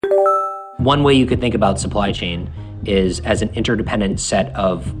One way you could think about supply chain is as an interdependent set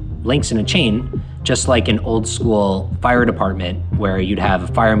of links in a chain, just like an old school fire department where you'd have a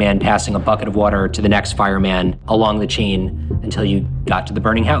fireman passing a bucket of water to the next fireman along the chain until you got to the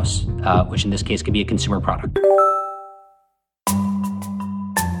burning house, which in this case could be a consumer product.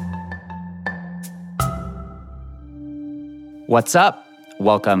 What's up?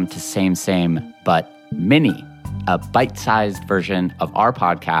 Welcome to Same But Mini, a bite-sized version of our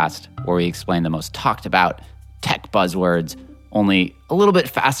podcast where we explain the most talked about tech buzzwords, only a little bit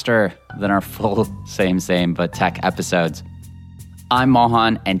faster than our full Same But Tech episodes. I'm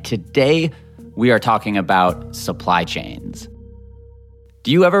Mohan, and today we are talking about supply chains.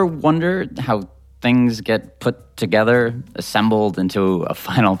 Do you ever wonder how things get put together, assembled into a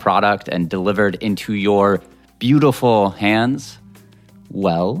final product, and delivered into your beautiful hands?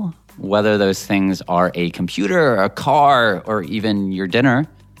 Well, whether those things are a computer, a car, or even your dinner,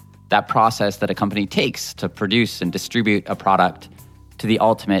 that process that a company takes to produce and distribute a product to the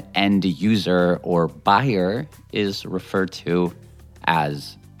ultimate end user or buyer is referred to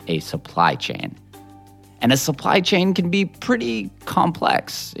as a supply chain. And a supply chain can be pretty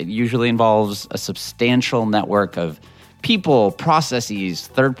complex. It usually involves a substantial network of people, processes,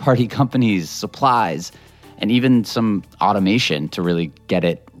 third-party companies, supplies, and even some automation to really get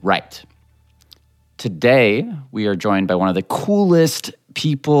it right. Today, we are joined by one of the coolest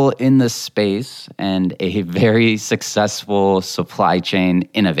people in the space and a very successful supply chain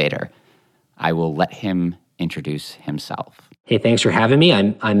innovator. I will let him introduce himself. Hey, thanks for having me.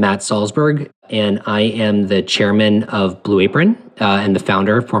 I'm Matt Salzberg, and I am the chairman of Blue Apron and the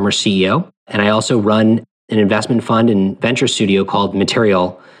founder, former CEO. And I also run an investment fund and venture studio called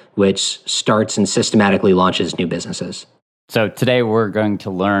Material, which starts and systematically launches new businesses. So today we're going to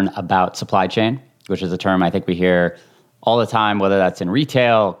learn about supply chain, which is a term I think we hear all the time, whether that's in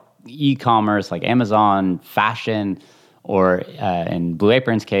retail, e-commerce like Amazon, fashion, or in Blue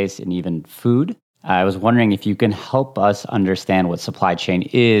Apron's case, and even food. I was wondering if you can help us understand what supply chain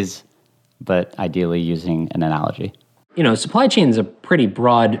is, but ideally using an analogy. You know, supply chain is a pretty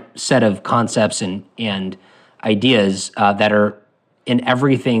broad set of concepts and ideas that are in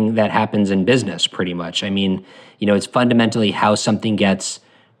everything that happens in business, pretty much. I mean, you know, it's fundamentally how something gets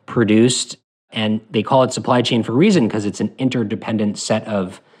produced, and they call it supply chain for a reason because it's an interdependent set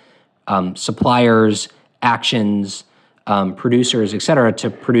of suppliers, actions, producers, et cetera,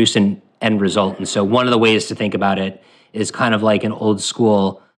 to produce an end result. And so one of the ways to think about it is kind of like an old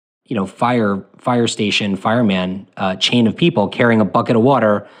school, you know, fire station, fireman chain of people carrying a bucket of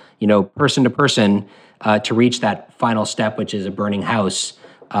water, you know, person to person, to reach that final step, which is a burning house,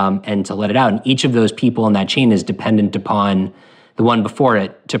 and to let it out. And each of those people in that chain is dependent upon the one before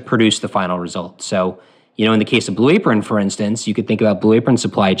it to produce the final result. So, you know, in the case of Blue Apron, for instance, you could think about Blue Apron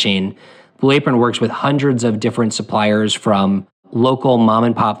supply chain. Blue Apron works with hundreds of different suppliers, from local mom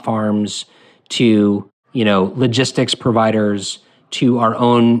and pop farms to, you know, logistics providers to our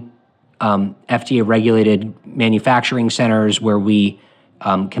own FDA regulated manufacturing centers where we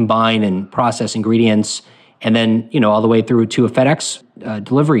combine and process ingredients, and then, you know, all the way through to a FedEx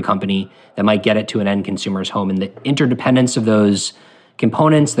delivery company that might get it to an end consumer's home. And the interdependence of those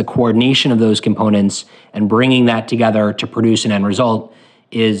components, the coordination of those components, and bringing that together to produce an end result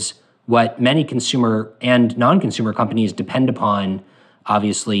is what many consumer and non-consumer companies depend upon,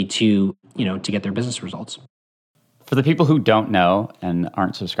 obviously, to, you know, to get their business results. For the people who don't know and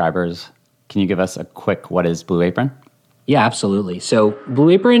aren't subscribers, can you give us a quick, what is Blue Apron? Yeah, absolutely. So Blue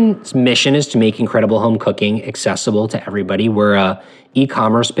Apron's mission is to make incredible home cooking accessible to everybody. We're a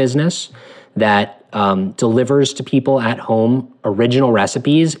e-commerce business that delivers to people at home original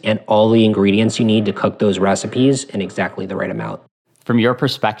recipes and all the ingredients you need to cook those recipes in exactly the right amount. From your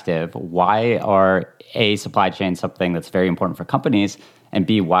perspective, why are A, supply chain something that's very important for companies, and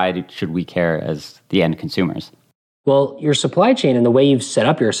B, why should we care as the end consumers? Well, your supply chain and the way you've set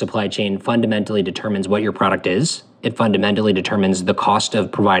up your supply chain fundamentally determines what your product is. It fundamentally determines the cost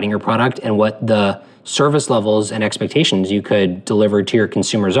of providing your product and what the service levels and expectations you could deliver to your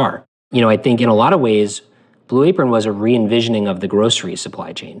consumers are. You know, I think in a lot of ways, Blue Apron was a re-envisioning of the grocery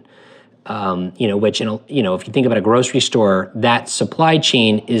supply chain. You know, which, if you think about a grocery store, that supply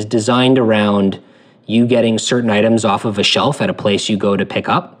chain is designed around you getting certain items off of a shelf at a place you go to pick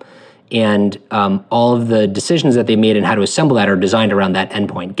up. And all of the decisions that they made and how to assemble that are designed around that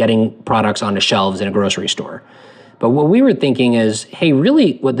endpoint, getting products onto shelves in a grocery store. But what we were thinking is, hey,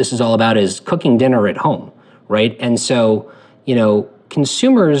 really what this is all about is cooking dinner at home, right? And so, you know,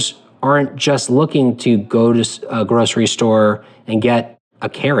 consumers aren't just looking to go to a grocery store and get a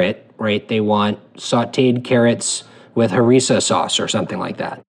carrot, right? They want sauteed carrots with harissa sauce or something like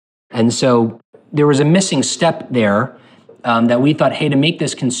that. And so there was a missing step there that we thought, hey, to make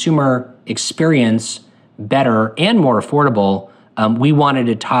this consumer experience better and more affordable, we wanted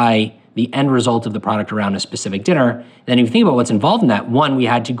to tie the end result of the product around a specific dinner. Then if you think about what's involved in that, one, we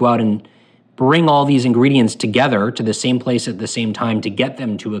had to go out and bring all these ingredients together to the same place at the same time to get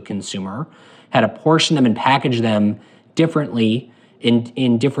them to a consumer, had to portion them and package them differently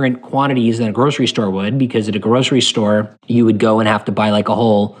in different quantities than a grocery store would, because at a grocery store, you would go and have to buy like a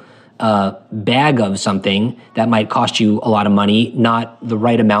whole bag of something that might cost you a lot of money, not the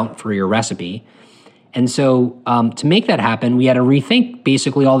right amount for your recipe. And so to make that happen, we had to rethink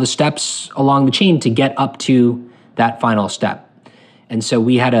basically all the steps along the chain to get up to that final step. And so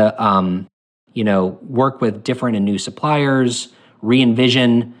we had to, work with different and new suppliers,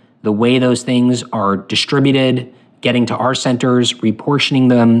 re-envision the way those things are distributed, getting to our centers, reportioning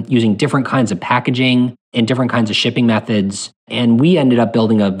them, using different kinds of packaging and different kinds of shipping methods. And we ended up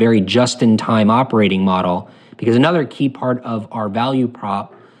building a very just-in-time operating model, because another key part of our value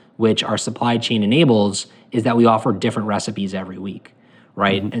prop, which our supply chain enables, is that we offer different recipes every week,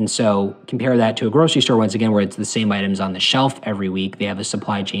 right? Mm-hmm. And so compare that to a grocery store, once again, where it's the same items on the shelf every week. They have a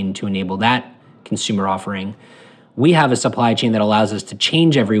supply chain to enable that consumer offering. We have a supply chain that allows us to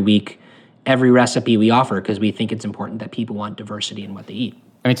change every week every recipe we offer, because we think it's important that people want diversity in what they eat.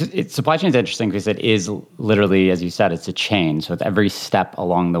 I mean, supply chain is interesting because it is literally, as you said, it's a chain. So with every step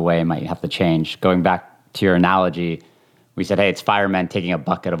along the way might have to change. Going back to your analogy, we said, hey, it's firemen taking a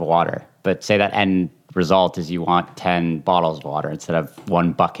bucket of water. But say that end result is you want 10 bottles of water instead of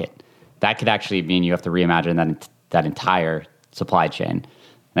one bucket. That could actually mean you have to reimagine that entire supply chain. And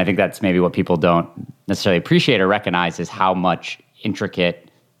I think that's maybe what people don't necessarily appreciate or recognize, is how much intricate,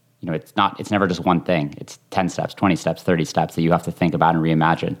 it's never just one thing. It's 10 steps, 20 steps, 30 steps that you have to think about and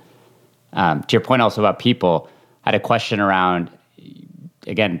reimagine. To your point also about people, I had a question around,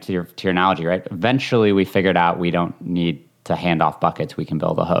 again, to your analogy, right? Eventually we figured out we don't need to hand off buckets. We can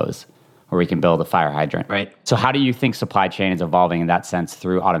build a hose, or we can build a fire hydrant. Right. So how do you think supply chain is evolving in that sense,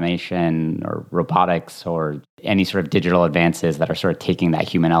 through automation or robotics or any sort of digital advances that are sort of taking that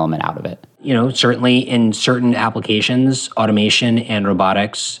human element out of it? Certainly in certain applications, automation and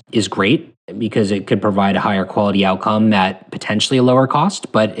robotics is great, because it could provide a higher quality outcome at potentially a lower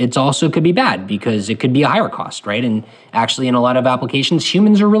cost, but it also could be bad because it could be a higher cost, right? And actually in a lot of applications,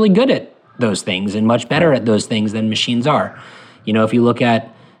 humans are really good at those things and much better at those things than machines are. If you look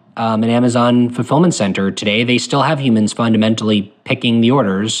at an Amazon fulfillment center today, they still have humans fundamentally picking the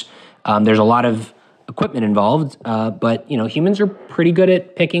orders. There's a lot of equipment involved, but humans are pretty good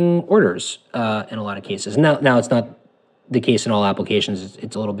at picking orders in a lot of cases. Now it's not the case in all applications.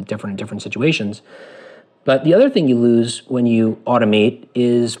 It's a little bit different in different situations. But the other thing you lose when you automate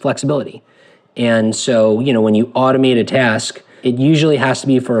is flexibility. And so, when you automate a task, it usually has to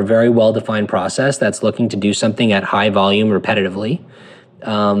be for a very well-defined process that's looking to do something at high volume repetitively.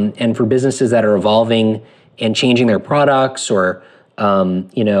 And for businesses that are evolving and changing their products, or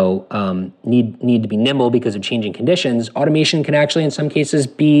need to be nimble because of changing conditions, automation can actually, in some cases,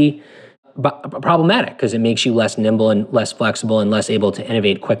 be problematic, because it makes you less nimble and less flexible and less able to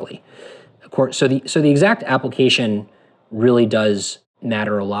innovate quickly. Of course, so the exact application really does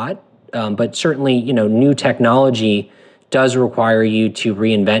matter a lot, but certainly, new technology does require you to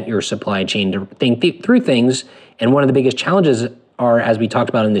reinvent your supply chain, to think through things. And one of the biggest challenges are, as we talked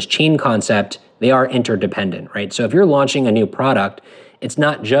about in this chain concept, they are interdependent, right? So if you're launching a new product, it's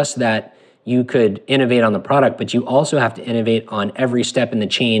not just that you could innovate on the product, but you also have to innovate on every step in the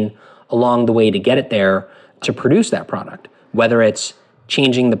chain along the way to get it there to produce that product, whether it's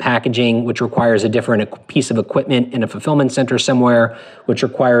changing the packaging, which requires a different piece of equipment in a fulfillment center somewhere, which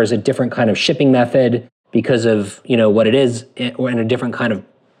requires a different kind of shipping method because of what it is, or in a different kind of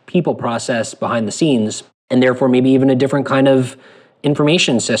people process behind the scenes, and therefore maybe even a different kind of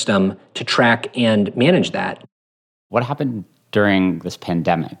information system to track and manage that. What happened during this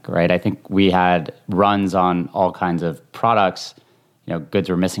pandemic, right? I think we had runs on all kinds of products. Goods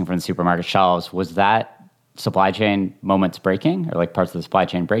were missing from the supermarket shelves. Was that supply chain moments breaking, or like parts of the supply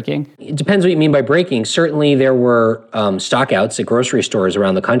chain breaking? It depends what you mean by breaking. Certainly there were stockouts at grocery stores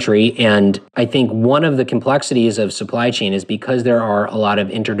around the country. And I think one of the complexities of supply chain is because there are a lot of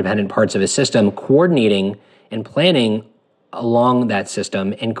interdependent parts of a system, coordinating and planning along that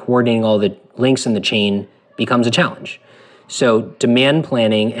system and coordinating all the links in the chain becomes a challenge. So demand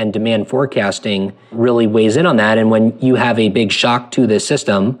planning and demand forecasting really weighs in on that. And when you have a big shock to the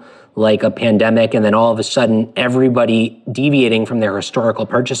system, like a pandemic, and then all of a sudden everybody deviating from their historical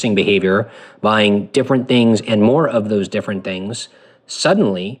purchasing behavior, buying different things and more of those different things,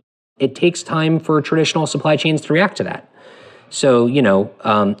 suddenly it takes time for traditional supply chains to react to that. So,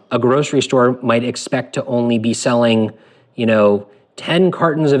 a grocery store might expect to only be selling, 10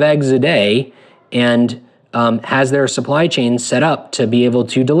 cartons of eggs a day and has their supply chain set up to be able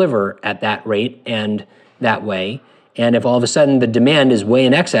to deliver at that rate and that way. And if all of a sudden the demand is way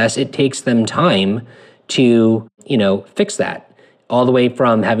in excess, it takes them time to, fix that. All the way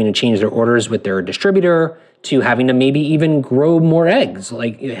from having to change their orders with their distributor to having to maybe even grow more eggs,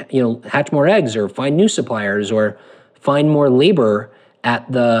 like, hatch more eggs or find new suppliers or find more labor at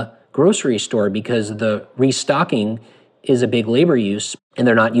the grocery store because the restocking is a big labor use and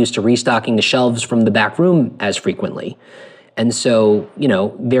they're not used to restocking the shelves from the back room as frequently. And so,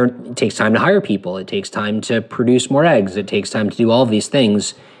 it takes time to hire people. It takes time to produce more eggs. It takes time to do all of these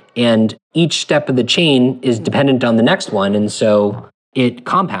things. And each step of the chain is dependent on the next one. And so it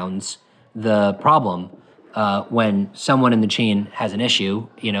compounds the problem. When someone in the chain has an issue,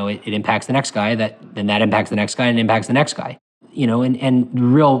 it impacts the next guy, that impacts the next guy and impacts the next guy. And the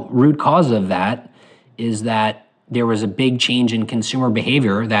real root cause of that is that there was a big change in consumer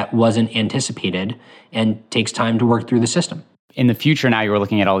behavior that wasn't anticipated and takes time to work through the system. In the future now, you're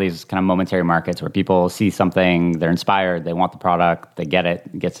looking at all these kind of momentary markets where people see something, they're inspired, they want the product, they get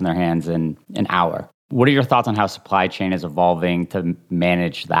it gets in their hands in an hour. What are your thoughts on how supply chain is evolving to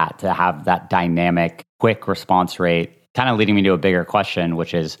manage that, to have that dynamic, quick response rate? Kind of leading me to a bigger question,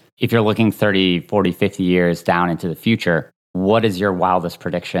 which is, if you're looking 30, 40, 50 years down into the future, what is your wildest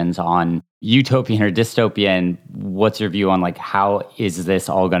predictions on utopian or dystopian? What's your view on how is this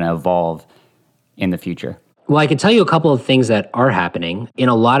all going to evolve in the future? Well, I can tell you a couple of things that are happening. In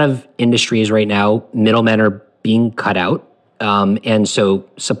a lot of industries right now, middlemen are being cut out. And so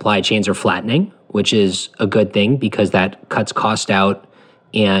supply chains are flattening, which is a good thing because that cuts cost out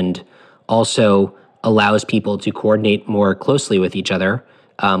and also allows people to coordinate more closely with each other,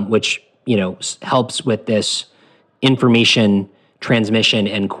 which, helps with this information transmission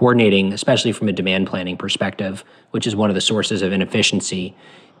and coordinating, especially from a demand planning perspective, which is one of the sources of inefficiency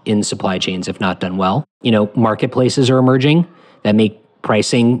in supply chains if not done well. Marketplaces are emerging that make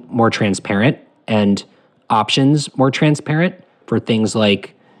pricing more transparent and options more transparent for things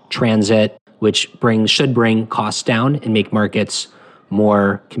like transit, which should bring costs down and make markets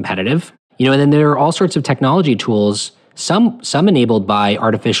more competitive. And then there are all sorts of technology tools, some enabled by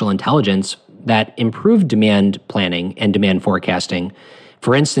artificial intelligence, that improve demand planning and demand forecasting.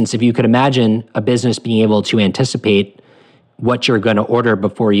 For instance, if you could imagine a business being able to anticipate what you're going to order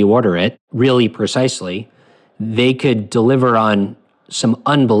before you order it really precisely, they could deliver on some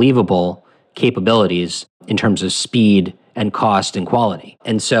unbelievable capabilities in terms of speed and cost and quality.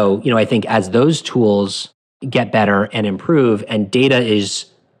 And so, I think as those tools get better and improve and data is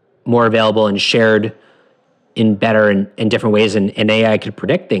more available and shared in better and different ways and AI could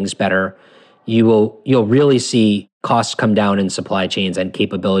predict things better, you'll really see costs come down in supply chains and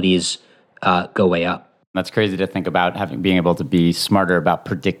capabilities go way up. That's crazy to think about being able to be smarter about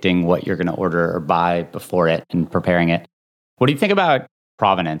predicting what you're going to order or buy before it and preparing it. What do you think about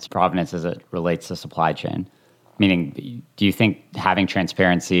provenance as it relates to supply chain? Meaning, do you think having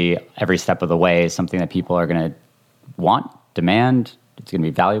transparency every step of the way is something that people are going to want, demand? It's going to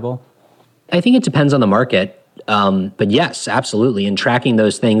be valuable? I think it depends on the market. But yes, absolutely. And tracking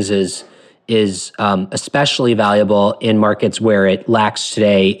those things is especially valuable in markets where it lacks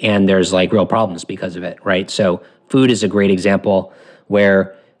today and there's real problems because of it, right? So food is a great example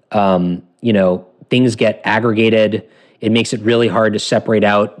where, things get aggregated. It makes it really hard to separate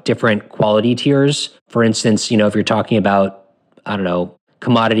out different quality tiers. For instance, if you're talking about,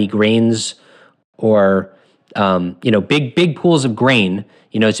 commodity grains or, big pools of grain,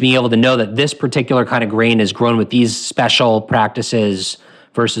 to be able to know that this particular kind of grain is grown with these special practices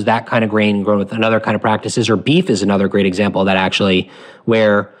versus that kind of grain grown with another kind of practices. Or beef is another great example of that actually,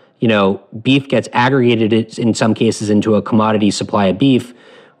 where, beef gets aggregated in some cases into a commodity supply of beef,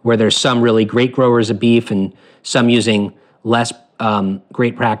 where there's some really great growers of beef and some using less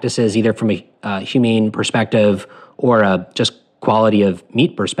great practices, either from a humane perspective or a just quality of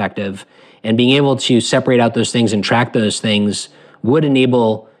meat perspective. And being able to separate out those things and track those things would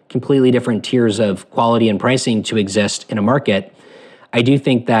enable completely different tiers of quality and pricing to exist in a market. I do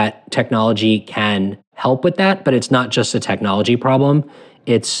think that technology can help with that, but it's not just a technology problem.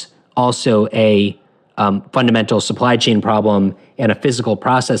 It's also a fundamental supply chain problem and a physical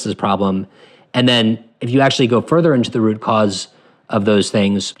processes problem. And then if you actually go further into the root cause of those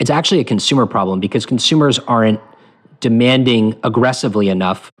things, it's actually a consumer problem because consumers aren't demanding aggressively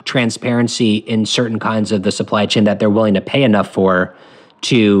enough transparency in certain kinds of the supply chain that they're willing to pay enough for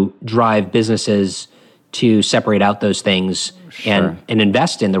to drive businesses to separate out those things. Sure. and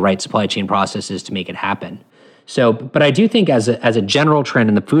invest in the right supply chain processes to make it happen. So, but I do think as a general trend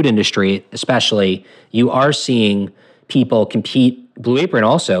in the food industry, especially, you are seeing people compete, Blue Apron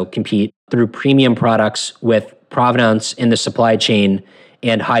also compete through premium products with provenance in the supply chain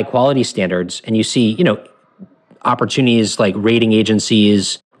and high quality standards. And you see, opportunities like rating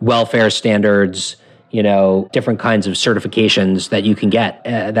agencies, welfare standards, different kinds of certifications that you can get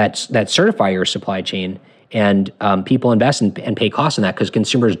that certify your supply chain. And people invest and pay costs in that because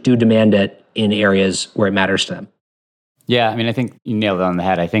consumers do demand it in areas where it matters to them. Yeah, I mean, I think you nailed it on the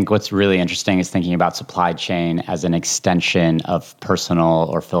head. I think what's really interesting is thinking about supply chain as an extension of personal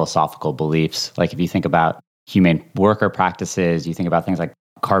or philosophical beliefs. Like if you think about humane worker practices, you think about things like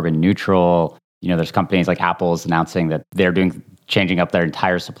carbon neutral. There's companies like Apple's announcing that they're changing up their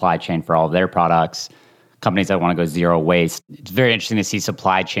entire supply chain for all of their products. Companies that want to go zero waste. It's very interesting to see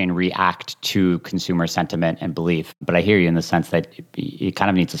supply chain react to consumer sentiment and belief. But I hear you in the sense that it kind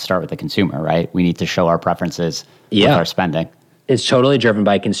of needs to start with the consumer, right? We need to show our preferences with our spending. It's totally driven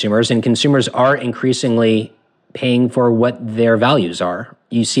by consumers, and consumers are increasingly paying for what their values are.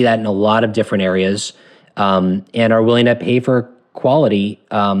 You see that in a lot of different areas, and are willing to pay for quality,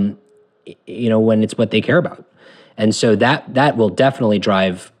 when it's what they care about. And so that will definitely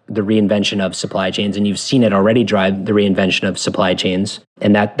drive the reinvention of supply chains, and you've seen it already drive the reinvention of supply chains,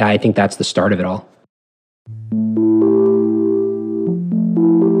 and that I think that's the start of it all.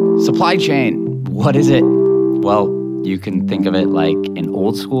 Supply chain, what is it? Well, you can think of it like an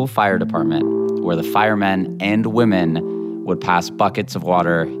old school fire department where the firemen and women would pass buckets of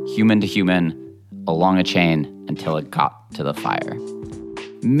water, human to human, along a chain until it got to the fire.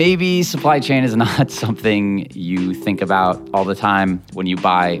 Maybe supply chain is not something you think about all the time when you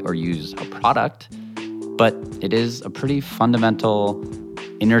buy or use a product, but it is a pretty fundamental,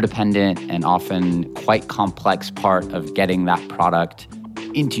 interdependent, and often quite complex part of getting that product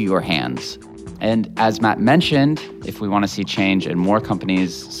into your hands. And as Matt mentioned, if we want to see change in more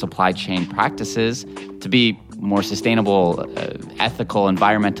companies' supply chain practices to be more sustainable, ethical,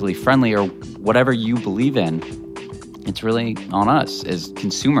 environmentally friendly, or whatever you believe in, it's really on us as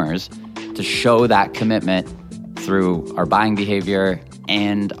consumers to show that commitment through our buying behavior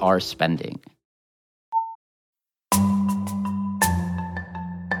and our spending.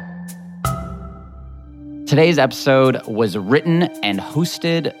 Today's episode was written and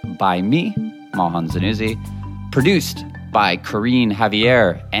hosted by me, Mohan Zanuzzi, produced by Corrine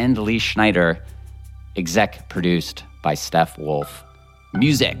Javier and Lee Schneider, exec produced by Steph Wolf,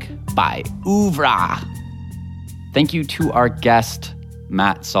 music by Ouvra. Thank you to our guest,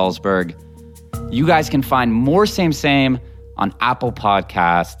 Matt Salzberg. You guys can find more Same on Apple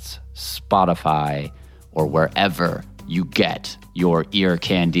Podcasts, Spotify, or wherever you get your ear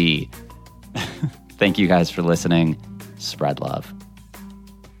candy. Thank you guys for listening. Spread love.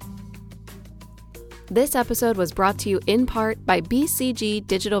 This episode was brought to you in part by BCG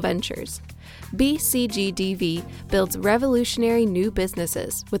Digital Ventures. BCGDV builds revolutionary new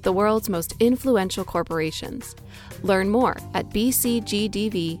businesses with the world's most influential corporations. Learn more at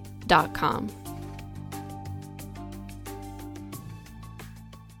bcgdv.com.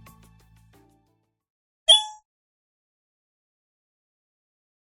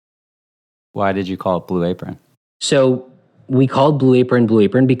 Why did you call it Blue Apron? So we called Blue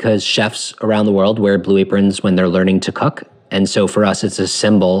Apron because chefs around the world wear blue aprons when they're learning to cook. And so for us, it's a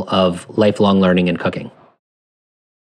symbol of lifelong learning and cooking.